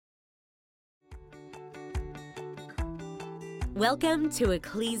Welcome to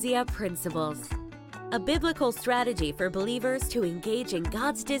Ecclesia Principles, a biblical strategy for believers to engage in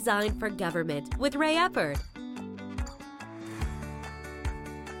God's design for government with Ray Eppard.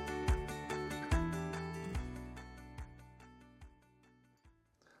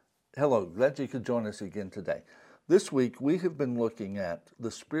 Hello, glad you could join us again today. This week we have been looking at the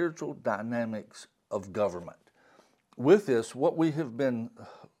spiritual dynamics of government. With this, what we have been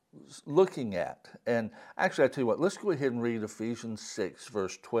looking at, and actually I tell you what, let's go ahead and read Ephesians 6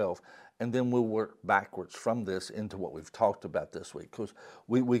 verse 12, and then we'll work backwards from this into what we've talked about this week, because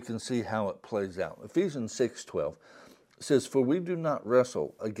we can see how it plays out. Ephesians 6:12 says, "For we do not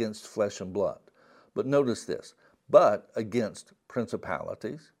wrestle against flesh and blood," but notice this, "but against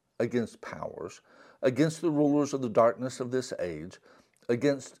principalities, against powers, against the rulers of the darkness of this age,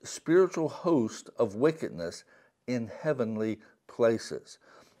 against spiritual hosts of wickedness in heavenly places."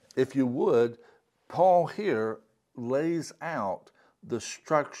 If you would, Paul here lays out the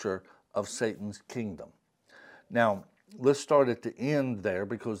structure of Satan's kingdom. Now, let's start at the end there,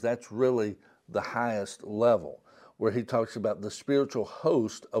 because that's really the highest level, where he talks about the spiritual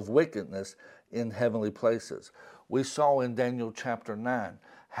host of wickedness in heavenly places. We saw in Daniel chapter 9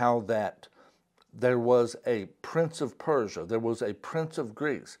 how that there was a prince of Persia, there was a prince of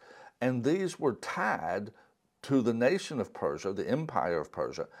Greece, and these were tied to the nation of Persia, the empire of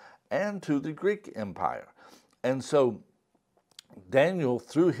Persia, and to the Greek empire. And so Daniel,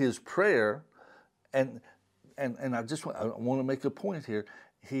 through his prayer, and I want to make a point here,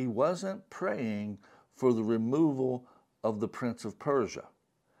 he wasn't praying for the removal of the prince of Persia.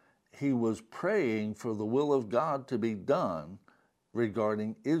 He was praying for the will of God to be done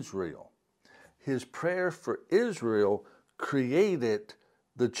regarding Israel. His prayer for Israel created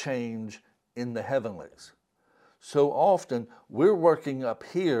the change in the heavenlies. So often we're working up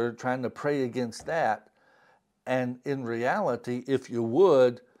here trying to pray against that, and in reality, if you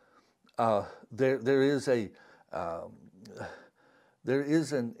would, there is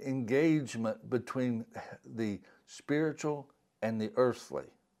an engagement between the spiritual and the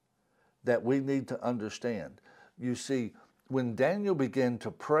earthly that we need to understand. You see, when Daniel began to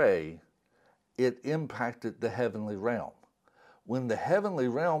pray, it impacted the heavenly realm. When the heavenly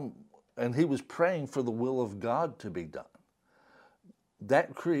realm, and he was praying for the will of God to be done,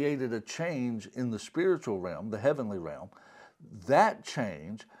 that created a change in the spiritual realm, the heavenly realm. That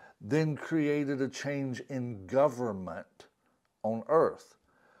change then created a change in government on earth.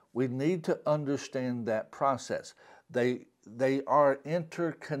 We need to understand that process. They are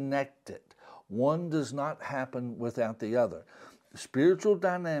interconnected. One does not happen without the other. Spiritual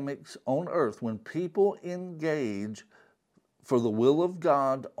dynamics on earth, when people engage for the will of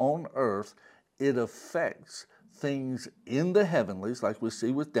God on earth, it affects things in the heavenlies, like we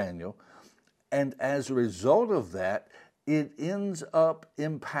see with Daniel, and as a result of that, it ends up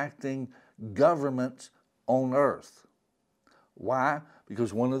impacting governments on earth. Why?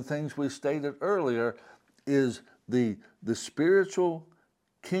 Because one of the things we stated earlier is the spiritual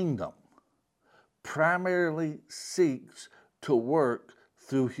kingdom primarily seeks to work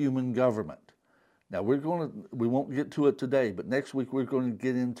through human government. Now, we won't get to it today, but next week we're going to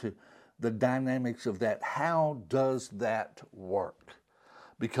get into the dynamics of that. How does that work?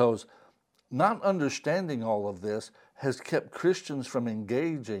 Because not understanding all of this has kept Christians from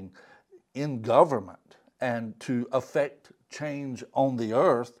engaging in government and to affect change on the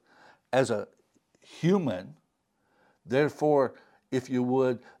earth as a human. Therefore, if you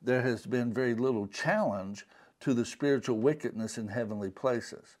would, there has been very little challenge to the spiritual wickedness in heavenly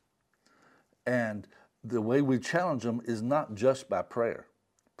places. And the way we challenge them is not just by prayer.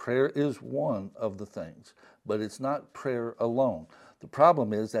 Prayer is one of the things, but it's not prayer alone. The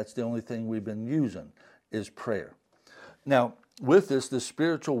problem is that's the only thing we've been using is prayer. Now, with this, the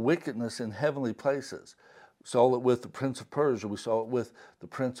spiritual wickedness in heavenly places, we saw it with the prince of Persia, we saw it with the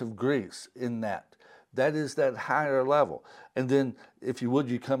prince of Greece in that. That is that higher level. And then, if you would,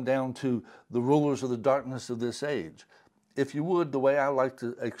 you come down to the rulers of the darkness of this age. If you would, the way I like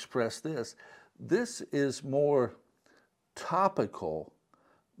to express this is more topical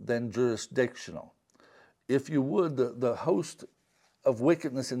than jurisdictional. If you would, the host of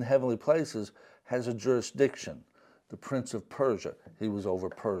wickedness in heavenly places has a jurisdiction. The prince of Persia, he was over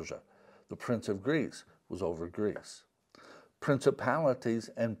Persia. The prince of Greece was over Greece. Principalities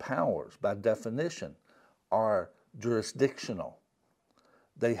and powers, by definition, are jurisdictional.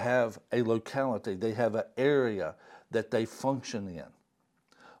 They have a locality, they have an area that they function in.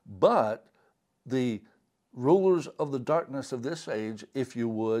 But the rulers of the darkness of this age, if you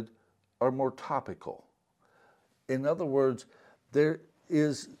would, are more topical. In other words, there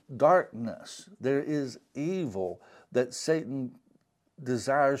is darkness, there is evil that Satan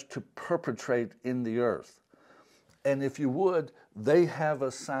desires to perpetrate in the earth. And if you would, they have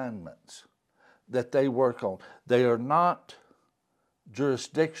assignments that they work on. They are not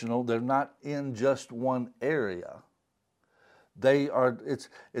jurisdictional. They're not in just one area. They are,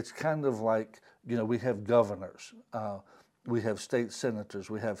 it's kind of like, we have governors, we have state senators,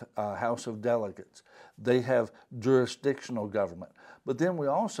 we have House of Delegates. They have jurisdictional government. But then we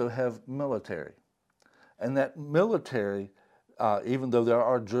also have military. And that military, even though there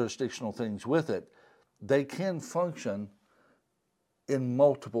are jurisdictional things with it, they can function in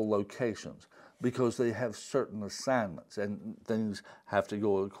multiple locations because they have certain assignments, and things have to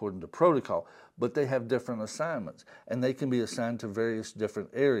go according to protocol, but they have different assignments, and they can be assigned to various different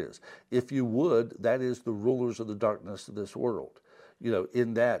areas. If you would, that is the rulers of the darkness of this world.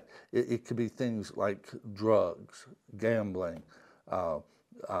 In that, it could be things like drugs, gambling,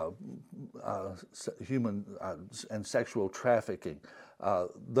 human and sexual trafficking,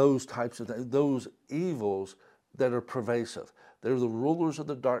 those types of things, those evils that are pervasive. They're the rulers of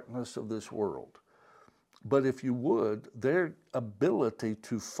the darkness of this world. But if you would, their ability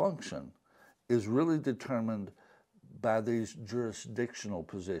to function is really determined by these jurisdictional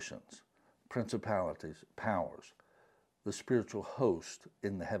positions, principalities, powers, the spiritual host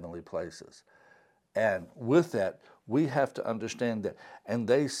in the heavenly places. And with that, we have to understand that. And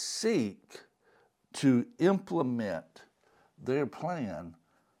they seek to implement their plan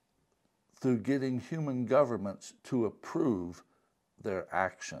through getting human governments to approve their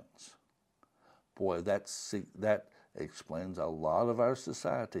actions. Boy, that explains a lot of our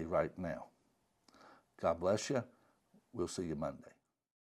society right now. God bless you. We'll see you Monday.